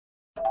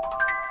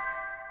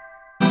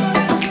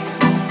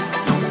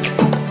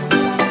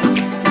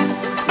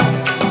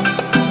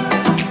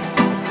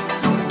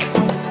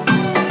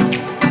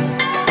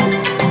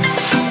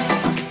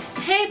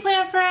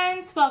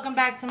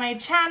back to my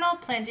channel,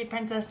 Planty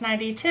Princess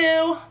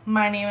 92.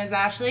 My name is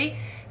Ashley.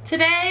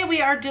 Today we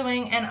are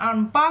doing an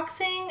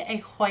unboxing, a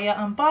Hoya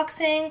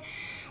unboxing.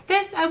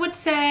 This I would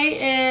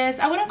say is,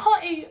 I wouldn't call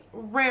it a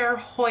rare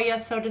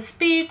Hoya so to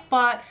speak,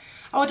 but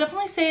I would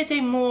definitely say it's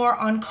a more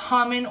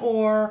uncommon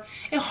or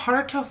a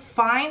harder to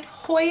find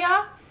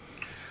Hoya.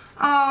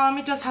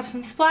 It does have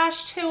some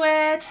splash to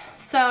it,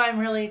 so I'm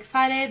really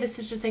excited. This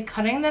is just a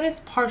cutting that is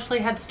partially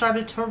had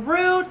started to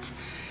root.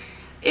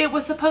 It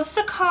was supposed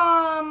to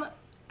come,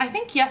 I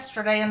think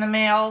yesterday in the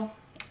mail,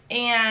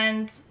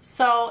 and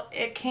so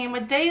it came a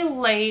day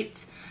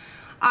late.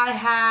 I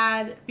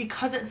had,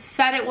 because it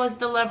said it was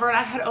delivered,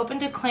 I had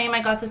opened a claim.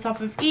 I got this off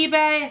of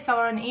eBay, a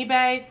seller on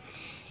eBay,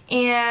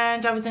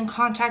 and I was in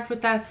contact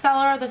with that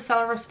seller. The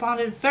seller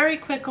responded very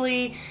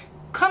quickly.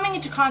 Coming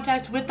into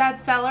contact with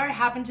that seller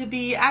happened to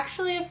be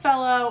actually a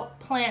fellow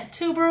plant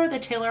tuber, the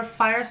Taylor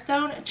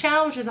Firestone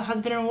channel, which is a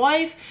husband and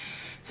wife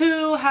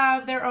who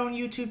have their own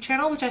YouTube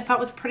channel, which I thought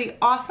was pretty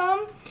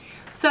awesome.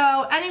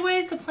 So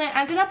anyways, the plant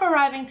ended up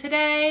arriving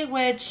today,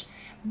 which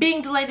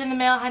being delayed in the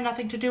mail had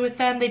nothing to do with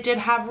them. They did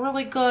have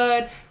really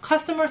good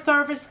customer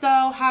service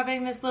though,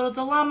 having this little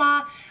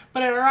dilemma,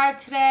 but it arrived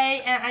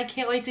today and I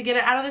can't wait to get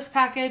it out of this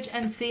package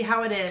and see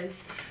how it is.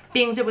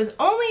 Being it was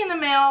only in the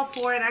mail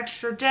for an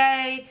extra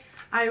day,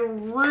 I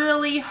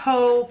really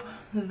hope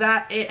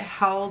that it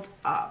held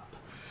up.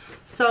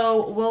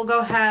 So we'll go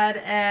ahead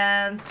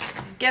and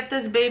get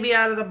this baby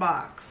out of the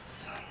box.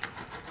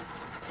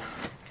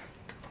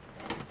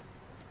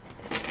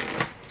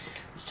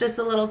 It's just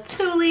a little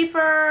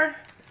 2-leafer,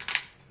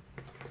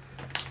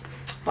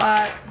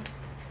 but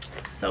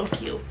so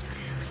cute.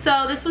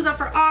 So this was up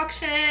for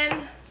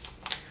auction.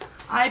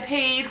 I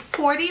paid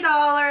 $40,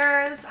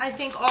 I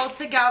think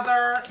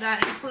altogether.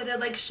 That included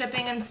like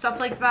shipping and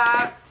stuff like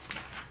that.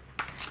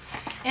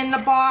 In the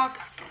box,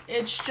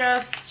 it's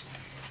just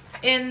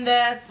in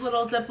this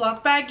little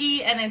Ziploc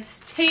baggie and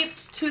it's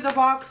taped to the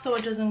box so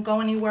it doesn't go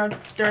anywhere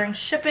during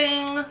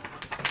shipping.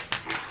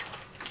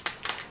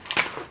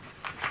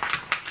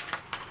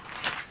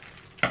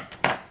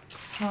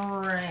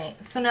 Alright,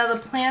 so now the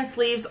plant's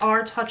leaves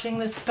are touching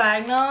the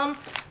sphagnum.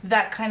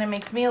 That kind of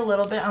makes me a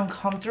little bit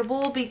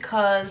uncomfortable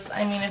because,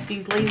 I mean, if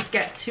these leaves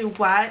get too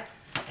wet,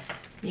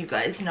 you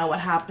guys know what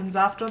happens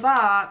after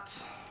that.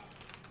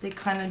 They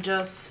kind of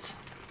just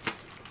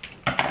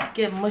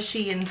get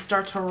mushy and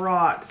start to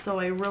rot, so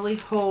I really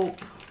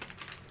hope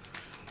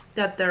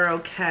that they're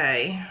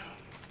okay.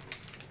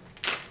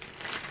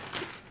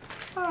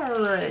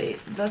 Alright,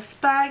 the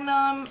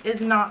sphagnum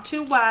is not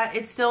too wet.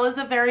 It still is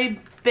a very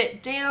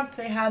bit damp.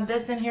 They had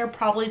this in here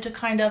probably to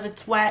kind of,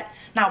 it's wet,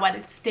 not wet,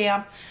 it's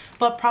damp,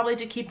 but probably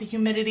to keep the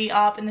humidity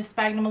up and the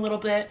sphagnum a little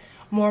bit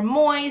more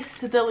moist.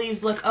 The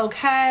leaves look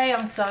okay.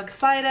 I'm so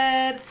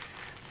excited.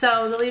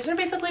 So the leaves are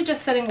basically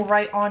just sitting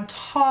right on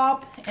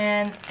top,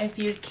 and if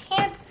you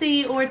can't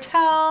see or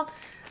tell,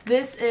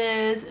 this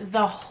is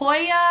the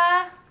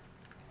Hoya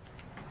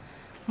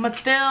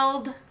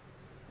Mathilde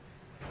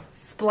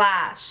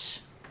Splash.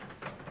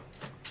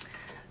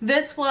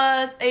 This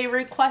was a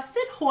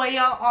requested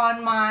Hoya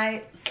on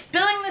my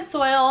Spilling the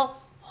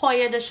Soil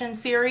Hoya Edition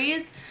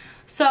series.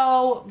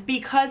 So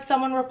because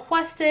someone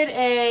requested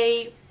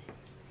a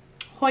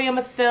Hoya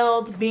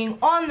Mathilde being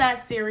on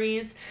that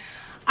series,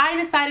 I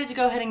decided to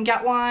go ahead and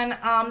get one.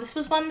 This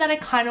was one that I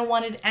kind of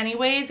wanted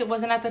anyways. It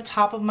wasn't at the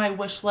top of my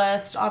wish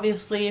list.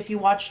 Obviously, if you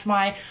watched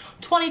my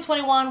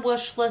 2021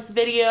 wish list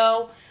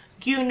video,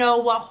 you know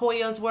what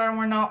Hoyas were and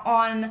were not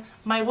on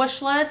my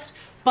wish list.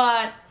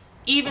 But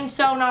even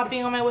so, not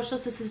being on my wish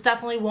list, this is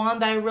definitely one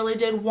that I really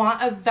did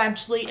want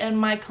eventually in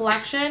my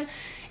collection.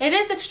 It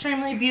is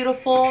extremely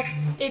beautiful.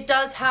 It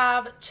does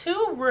have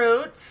 2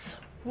 roots.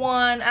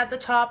 One at the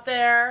top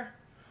there,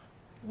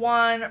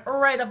 one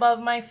right above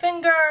my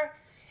finger.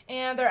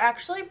 And they're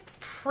actually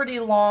pretty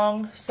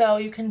long, so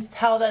you can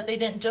tell that they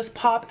didn't just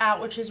pop out,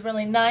 which is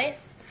really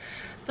nice.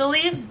 The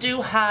leaves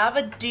do have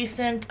a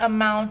decent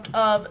amount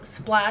of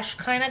splash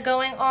kind of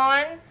going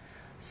on,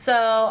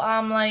 so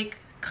I'm like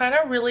kind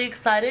of really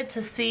excited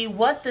to see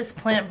what this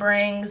plant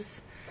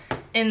brings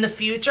in the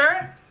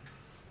future.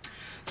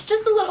 It's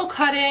just a little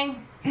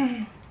cutting.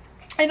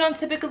 I don't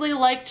typically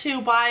like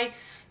to buy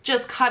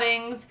just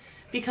cuttings,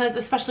 because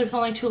especially with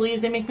only 2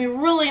 leaves, they make me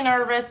really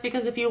nervous,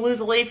 because if you lose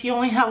a leaf, you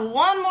only have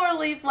one more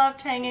leaf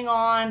left hanging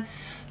on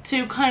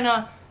to kind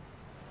of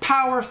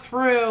power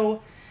through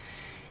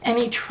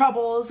any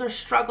troubles or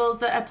struggles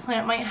that a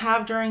plant might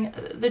have during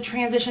the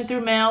transition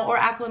through mail or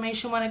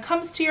acclimation when it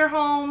comes to your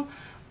home.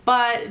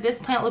 But this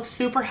plant looks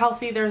super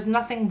healthy. There's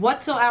nothing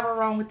whatsoever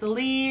wrong with the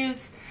leaves.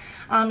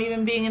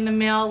 Even being in the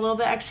mail a little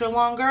bit extra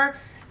longer,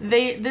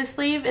 this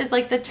leaf is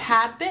like the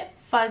tad bit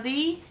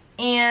fuzzy.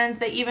 And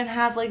they even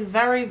have like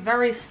very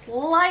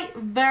slight,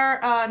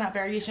 very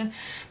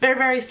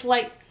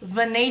slight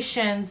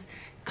venations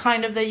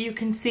kind of that you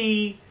can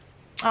see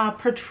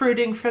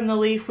protruding from the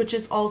leaf, which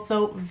is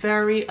also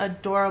very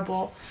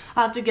adorable.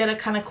 I'll have to get a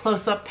kind of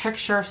close-up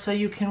picture so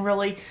you can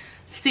really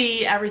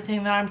see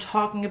everything that I'm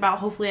talking about.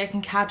 Hopefully I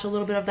can catch a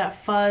little bit of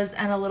that fuzz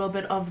and a little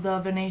bit of the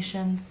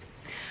venations.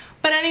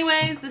 But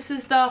anyways, this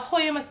is the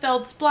Hoya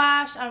Mathilde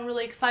Splash. I'm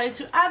really excited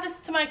to add this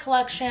to my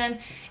collection,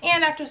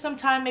 and after some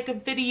time make a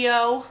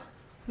video,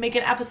 make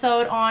an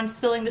episode on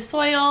spilling the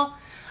soil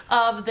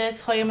of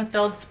this Hoya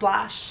Mathilde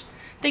Splash.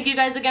 Thank you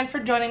guys again for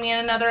joining me in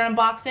another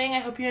unboxing.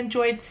 I hope you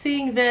enjoyed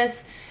seeing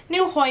this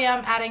new Hoya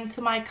I'm adding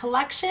to my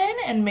collection,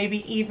 and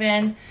maybe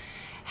even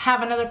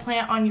have another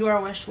plant on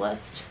your wish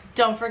list.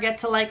 Don't forget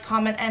to like,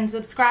 comment, and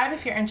subscribe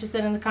if you're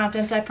interested in the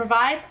content I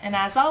provide. And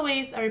as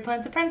always, every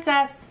plant's a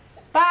princess.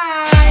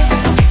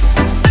 Bye!